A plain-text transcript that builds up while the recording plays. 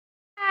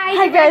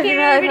Hi guys,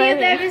 another video.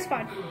 That is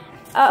fun.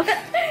 Oh.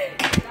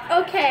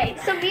 Okay,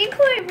 so me and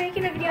Chloe are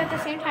making a video at the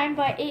same time,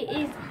 but it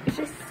is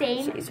the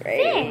same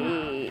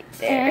thing.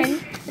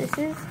 And this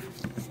is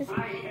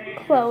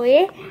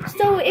Chloe.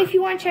 So if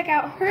you want to check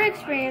out her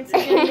experience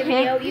in doing the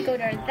video, you go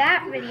to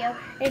that video.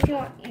 If you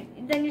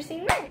want, then you're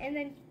seeing mine, and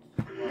then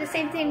the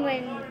same thing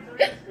when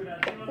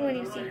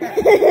you see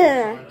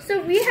her.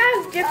 So we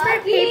have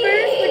different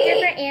papers with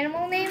different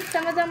animal names.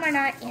 Some of them are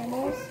not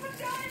animals.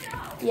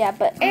 Yeah,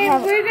 but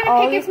and we're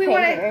gonna pick if we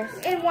want to.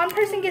 And one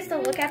person gets to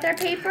look at their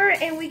paper,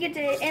 and we get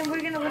to. And we're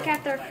gonna look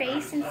at their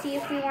face and see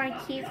if we want to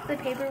keep the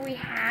paper we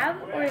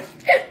have or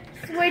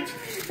switch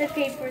the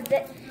paper.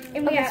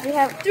 And we have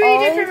 3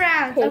 different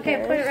rounds. Papers.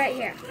 Okay, put it right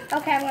here.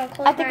 Okay, I'm gonna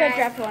close. I think I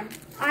dropped one.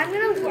 I'm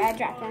gonna. Yeah, I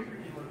dropped one.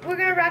 We're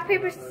gonna rock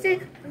paper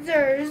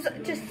scissors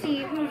to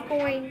see who's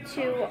going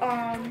to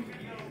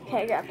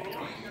Okay, I got it.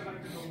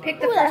 Pick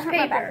the first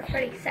paper.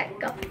 Ready, set,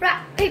 go.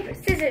 Rock paper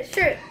scissors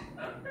shoot.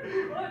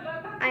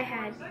 I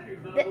had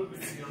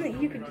this.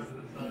 You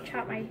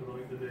chopped my.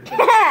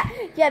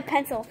 You had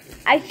pencil.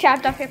 I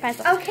chopped off your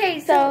pencil. Okay,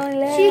 so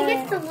she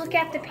gets to look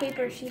at the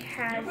paper she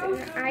has,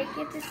 and I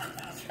get to.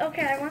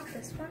 Okay, I want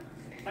this one.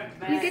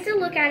 You get to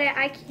look at it.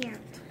 I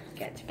can't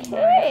get to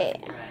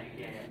it.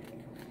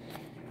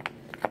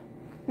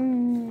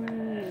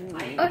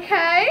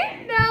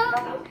 Okay,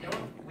 now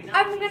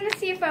I'm gonna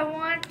see if I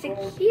want to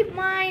keep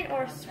mine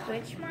or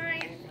switch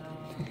mine.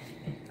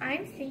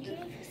 I'm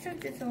thinking,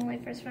 since it's only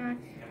first round,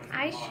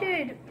 I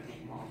should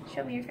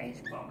show me your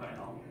face.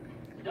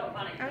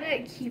 I'm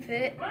gonna keep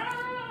it.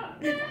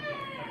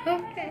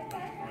 Okay.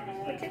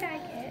 What did I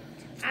get?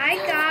 I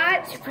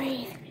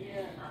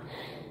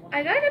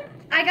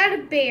got a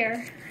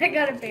bear. I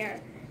got a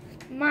bear.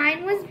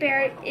 Mine was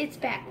bear. It's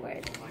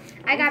backwards.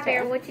 I got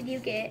bear. What did you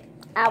get?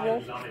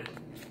 Owl.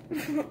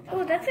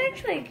 Oh, that's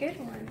actually a good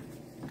one.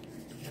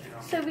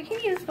 So we can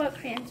use what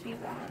crayons we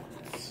want.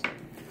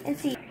 And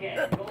see.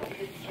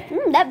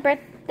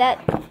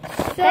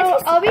 So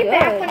I'll be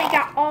back when I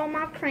got all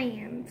my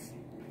crayons.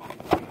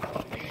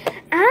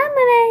 I'm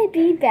gonna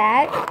be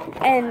back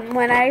and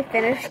when I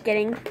finish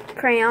getting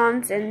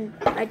crayons and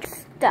like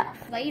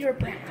stuff. Later,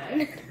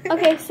 Brown.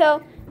 Okay,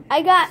 so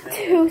I got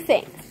 2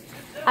 things.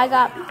 I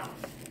got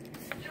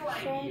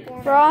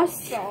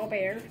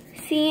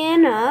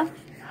Sienna.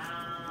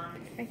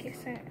 I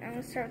guess I'm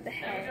gonna start with the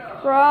head.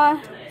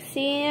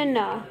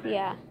 Sienna,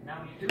 yeah.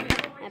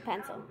 And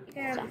pencil.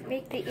 Yeah,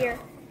 make the ear.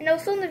 And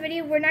also in the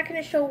video, we're not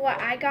going to show what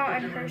I got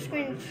on her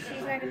screen.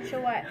 She's not going to show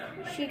what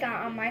she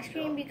got on my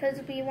screen because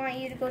we want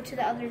you to go to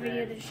the other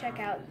video to check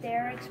out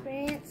their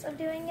experience of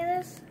doing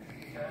this.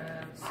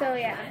 So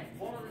yeah,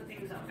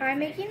 I'm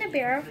making a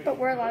bear, but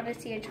we're allowed to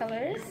see each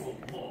other's.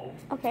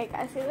 Okay,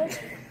 guys, see this?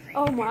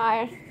 Oh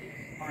my.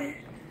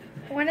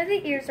 One of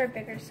the ears are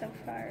bigger so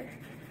far.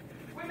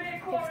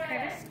 It's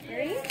kind of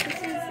scary.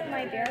 This is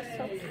my bear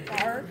so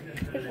far.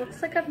 It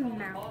looks like a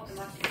mouse.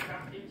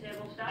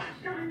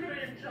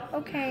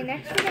 Okay,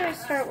 next we're going to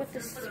start with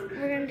this.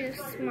 We're going to do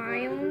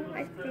smile,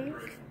 I think.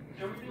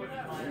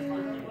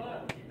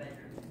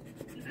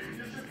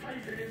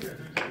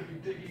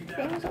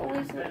 Things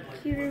always look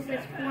cuter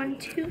with 1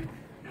 tooth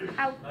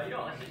out.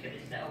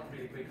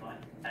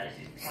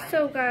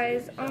 So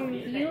guys,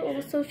 you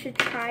also should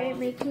try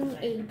making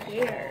a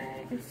bear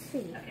and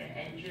see.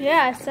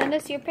 Yeah, send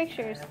us your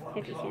pictures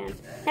if you can.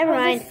 Never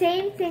mind. The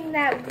same thing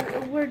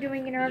that we're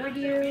doing in our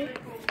video.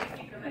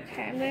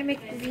 Okay, I'm gonna make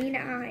green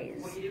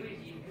eyes.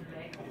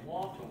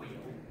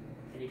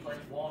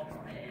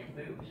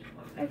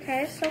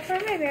 Okay, so far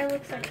my bear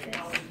looks like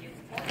this.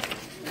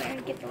 I'm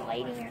gonna get the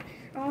lighting out.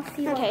 I'll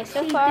see what okay,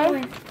 so far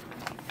mine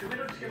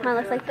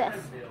looks like this.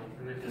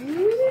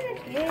 Ooh,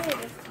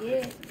 that's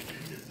good.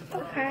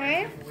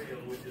 Okay.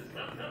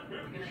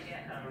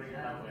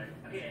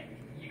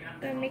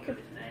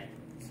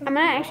 I'm gonna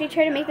actually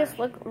try to make this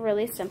look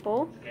really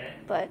simple,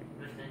 but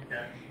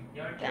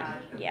then,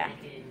 yeah.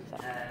 So.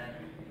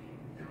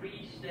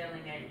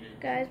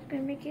 Guys, we're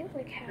gonna make it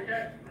like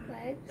have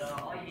legs.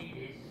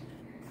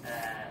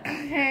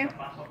 Okay.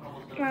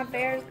 My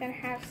bear's gonna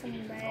have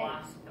some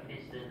legs.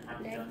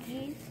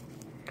 Leggies.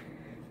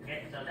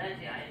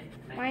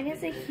 Mine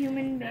is a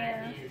human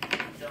bear.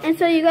 And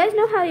so you guys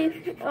know how you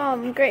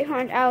great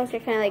horned owls are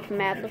kind of like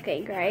mad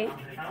looking, right?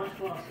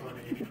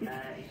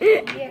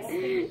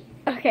 Yes.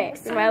 Okay,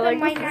 so my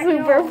look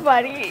super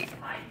funny.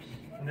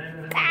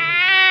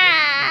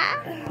 Ah!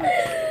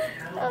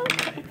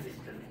 Okay.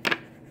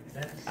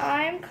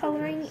 I'm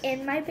coloring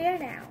in my bear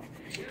now.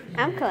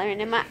 I'm coloring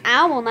in my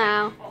owl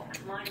now.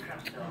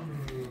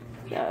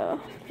 So.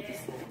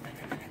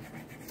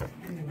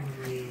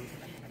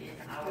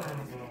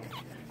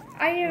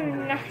 I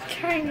am not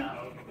trying to.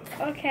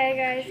 Okay,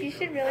 guys, you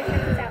should really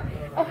check this out.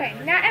 Okay,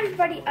 not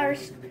everybody are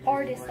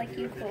artists like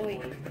you, Chloe.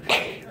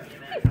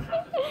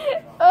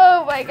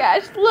 Oh my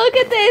gosh, look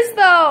at this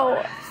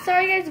though.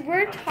 Sorry, guys,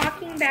 we're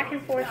talking back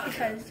and forth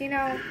because, you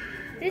know,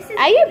 this is.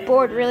 I get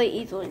bored really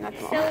easily.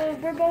 So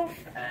we're both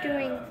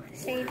doing the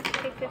same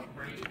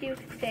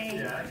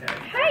thing.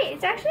 Hi,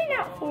 it's actually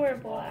not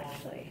horrible.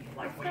 Actually,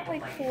 it's not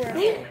like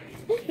horrible.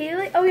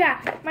 Kaylee, oh yeah,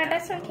 my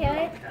best friend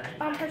Kaylee,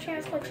 her channel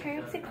is called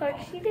Transy Clark.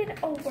 She did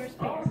a horse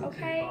bear,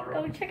 okay?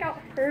 Go check out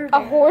her bear.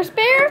 A horse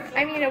bear?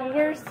 I mean a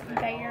worse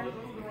bear.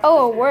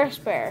 Oh, a worse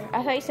bear.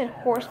 I thought you said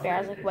horse bear. I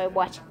was like, wait,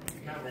 what?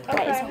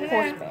 That is a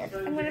horse bear.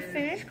 I'm gonna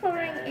finish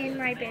coloring in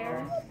my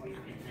bear.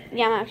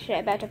 Yeah, I'm actually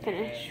about to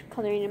finish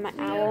coloring in my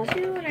owl. Me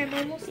too, and I'm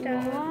almost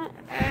done.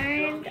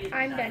 And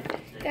I'm done.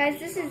 Guys,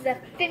 this is the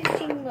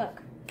finishing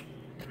look.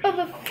 But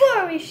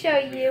before we show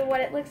you what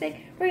it looks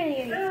like, we're gonna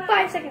give you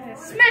 5 seconds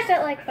to smash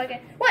that like button.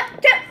 1,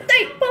 2,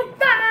 3, 4,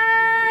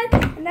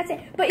 5! And that's it.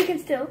 But you can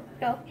still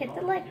go hit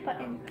the like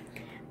button.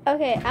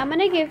 Okay, I'm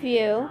gonna give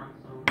you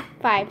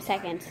 5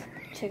 seconds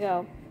to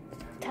go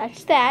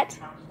touch that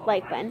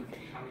like button.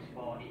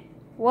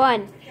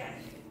 1,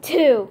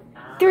 2,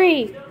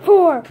 3,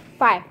 4,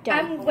 5. Done.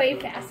 I'm way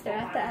faster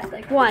at that.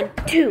 Like 1,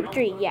 2,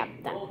 3. Yeah,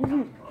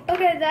 done.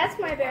 Okay, that's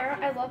my bear.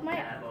 I love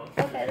my.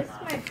 Okay, this is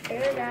my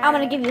bear, guys. I'm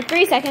gonna give you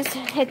 3 seconds to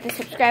hit the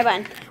subscribe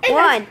button.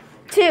 1,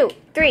 2,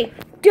 3,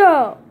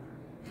 go.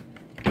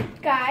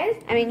 Guys,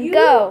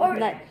 go.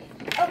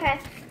 Okay,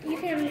 you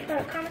can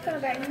put comments on the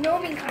back. No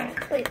mean comments,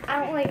 please. I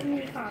don't like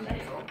mean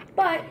comments.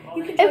 But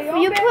you can show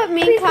If you put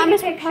mean please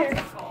comments, take a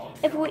picture.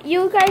 if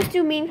you guys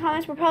do mean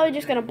comments, we're probably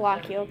just gonna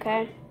block you.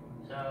 Okay?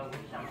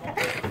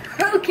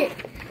 Okay.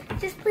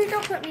 Just please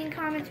don't put mean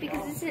comments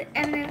because this is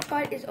Eminem's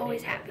butt is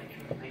always happy.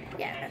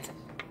 Yeah, that's it.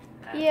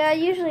 Yeah,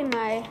 usually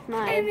my.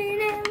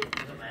 Eminem.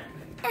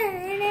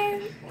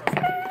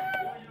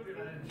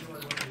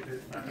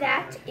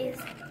 That is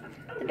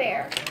the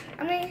bear.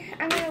 I'm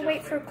gonna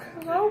wait for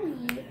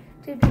Chloe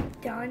to be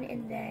done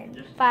and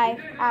then 5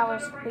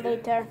 hours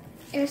later.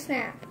 in a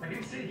snap.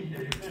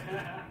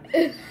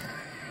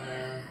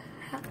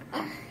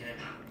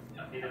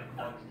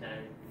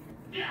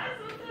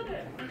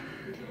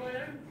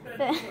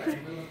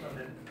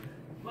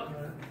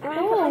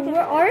 Oh,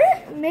 our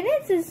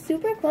minutes is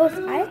super close.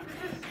 I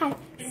have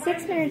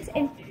 6 minutes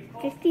and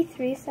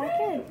 53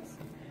 seconds.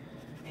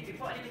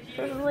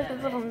 There's like a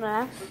little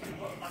nest,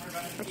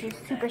 which is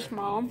super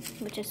small,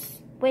 which is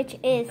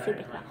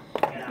super small.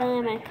 Then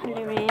I'm gonna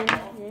color in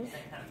this.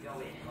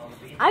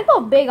 I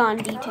go big on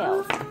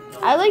details.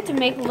 I like to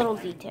make little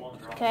details.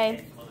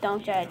 Okay,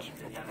 don't judge,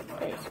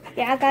 please.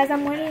 Yeah, guys,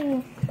 I'm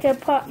waiting to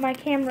put my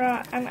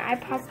camera. I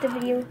paused the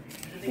video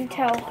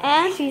until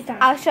she's done.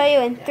 I'll show you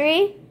in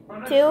 3,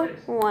 2,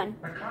 1.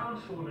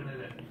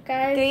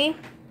 Guys, 3,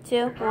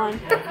 2,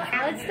 1.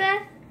 now it's the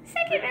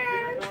second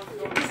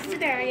round. This is the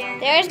bear again.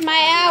 There's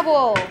my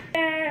owl.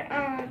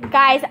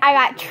 Guys, I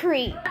got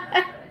tree.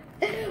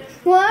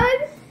 1,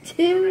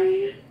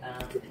 2.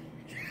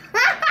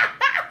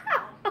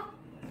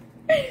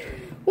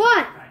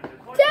 1,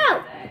 2,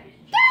 3.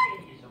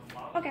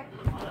 Okay.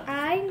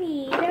 I'm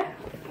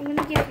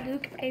gonna give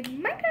Luke a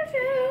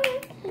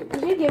microphone. You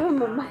should give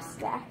him a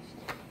mustache.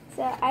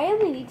 So I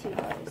only need 2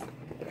 colors.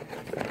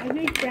 I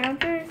need brown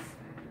first.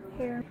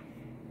 Here.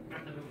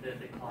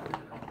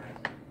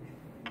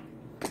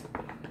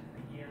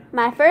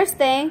 My first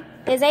thing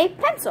is a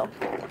pencil.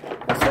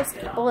 It's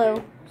just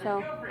blue,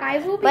 so. I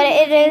will be But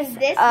it is using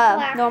this a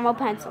black normal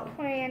pencil.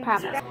 crayon.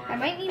 Promise. I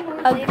might need more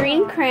A later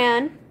green on.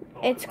 crayon.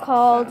 It's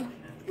called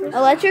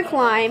electric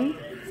lime.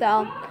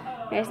 So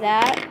there's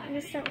that. I'm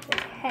gonna start with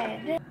his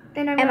head.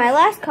 Then And my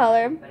last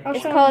color I'll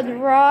is show called him.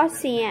 raw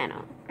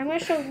sienna. I'm gonna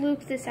show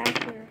Luke this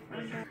after.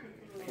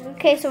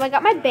 Okay, so I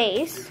got my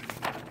base.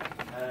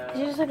 It's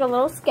just like a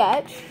little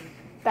sketch.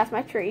 That's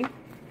my tree.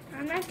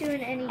 I'm not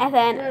doing any And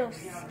then, little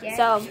sketch.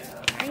 so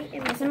this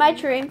this is my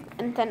tree,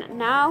 and then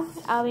now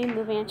I'll be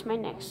moving on to my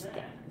next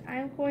thing.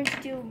 I'm going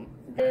to do.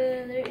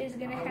 There is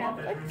gonna have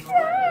a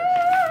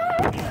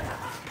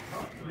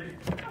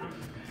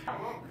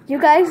You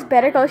guys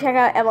better go check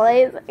out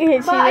Emily's. She I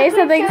made can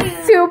something show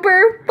you.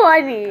 super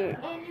funny.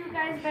 And you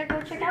guys better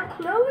go check out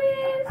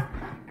Chloe's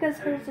because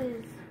hers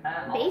is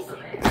basic.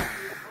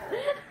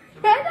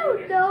 I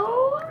don't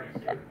know.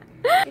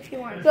 If you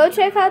want. Go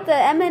check out the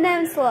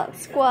Eminem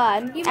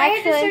squad. You might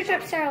Actually, have to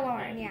search up Sarah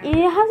Lauren, yeah.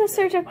 you have to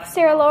search up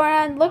Sarah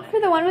Lauren. Look for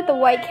the one with the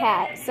white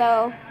cat.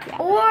 So, yeah.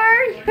 Or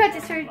you have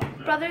to search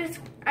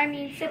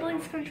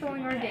siblings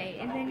controlling our day,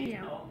 and then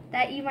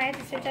that you might have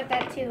to search up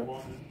that too.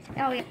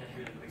 Oh yeah,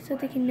 so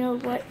they can know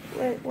what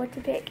to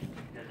pick.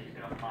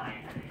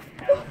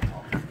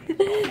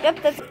 Yep,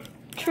 that's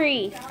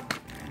tree.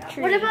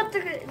 What about the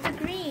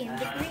green?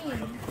 The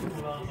green.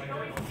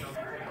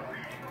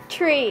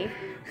 Tree.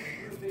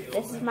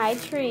 This is my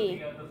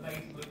tree.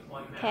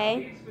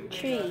 Okay,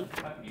 tree.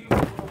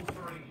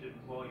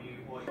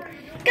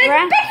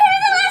 Guys,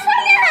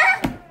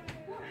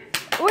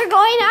 We're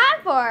going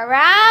on for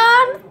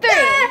round 3.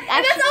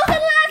 and that's also the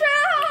last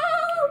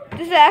round.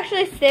 This is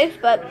actually 6,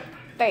 but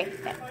 3.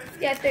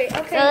 Yeah, 3.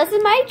 Okay. So this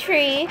is my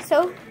tree.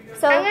 So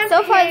far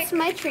this is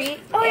my tree.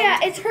 Oh yeah,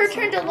 it's her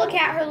turn to look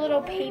at her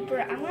little paper.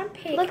 I'm gonna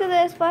pick. Look at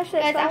this. Watch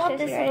this. Guys, I Watch want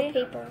this. this Ready?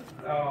 little paper.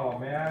 Oh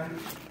man.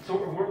 So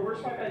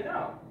where's my bed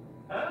now?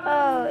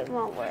 Oh, it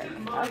won't work.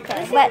 Okay,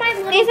 This is but my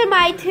little- these are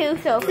my two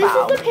so This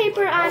far. is the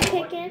paper I'm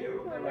picking.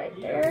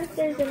 Right there.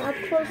 There's an up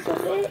close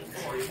of it.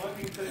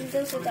 And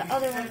those are the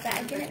other ones that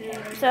I didn't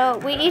pick. So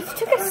we each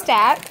took a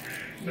stack.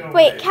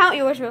 Wait, count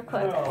yours real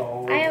quick.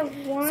 I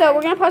have one. So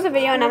we're gonna pause the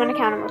video and I'm gonna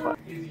count them real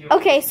quick.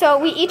 Okay, so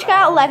we each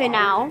got 11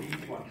 now.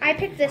 I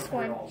picked this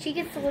one. She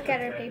gets to look at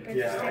her paper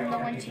this time, the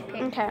one she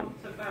picked. Okay.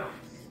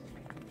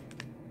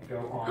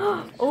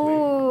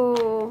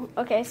 Ooh.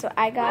 Okay, so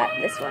I got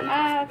this one.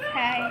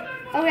 Okay.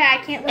 Oh yeah,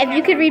 I can't look If at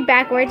you could her. read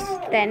backwards,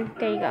 then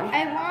there you go.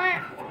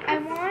 I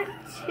want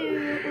to.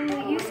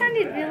 Ooh, you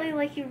sounded really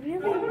like you really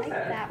like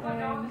that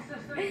one.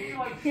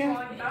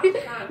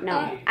 Yeah.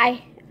 No,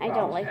 I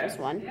don't like this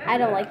one. I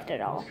don't like it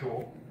at all.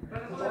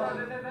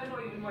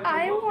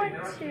 I want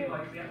to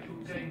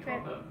keep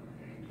it.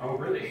 Oh,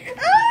 really?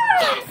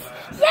 Yes!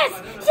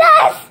 Yes!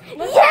 Yes!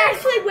 Let's Yes!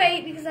 actually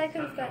wait because I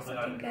could have got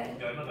something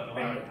good.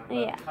 Right.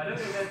 Yeah. I don't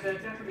know, they're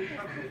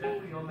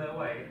definitely on their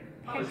way.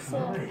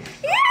 Pencil.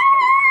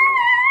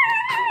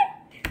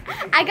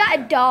 I got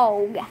a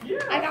dog.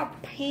 I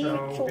got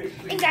pencil. And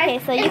Okay,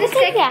 guys, so you in, the can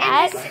take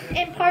that.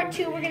 in part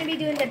 2, we're going to be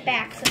doing the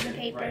backs of the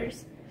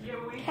papers. Yeah,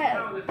 but we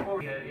found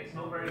that it's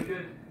not very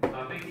good.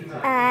 I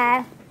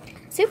think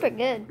it's Super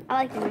good. I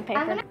like the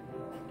paper. gonna-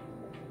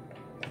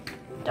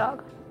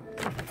 Dog.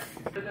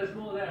 But there's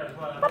more there as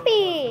well.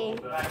 Puppy.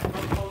 But I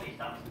quality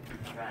stuff.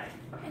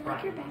 I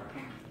like your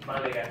background. By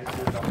the way, guys, this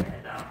is on my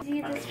head now.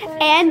 See this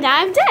one? And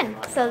I'm done.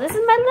 So this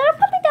is my little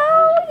puppy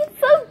dog. It's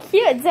so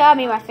cute. It's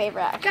my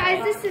favorite, actually.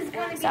 Guys, this is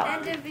going to be the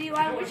end of the video.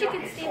 I wish you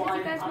could stay with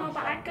you guys more,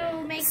 but I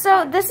go make.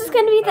 So this is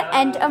going to be the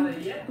end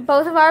of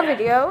both of our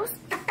videos.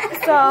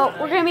 So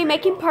we're going to be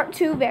making part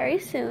 2 very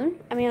soon.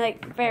 I mean,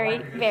 like, very,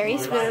 very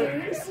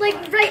soon. It's like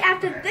right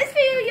after this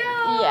video.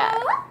 Yeah.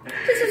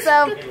 Please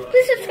So,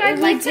 subscribe,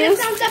 we like, put do- a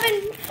thumbs up,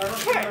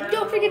 and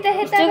don't forget to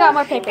hit that Still got bell.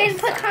 more papers. And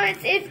put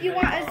comments if you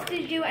want us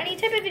to do any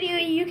type of video.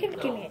 You can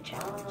give me a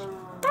challenge.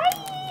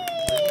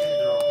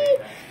 Bye.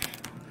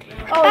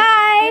 Oh,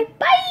 Bye.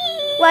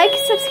 bye. Like,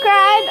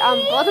 subscribe on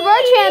both of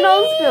our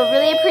channels. We'll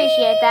really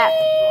appreciate that.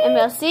 And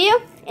we'll see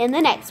you in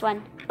the next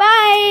one.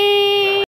 Bye.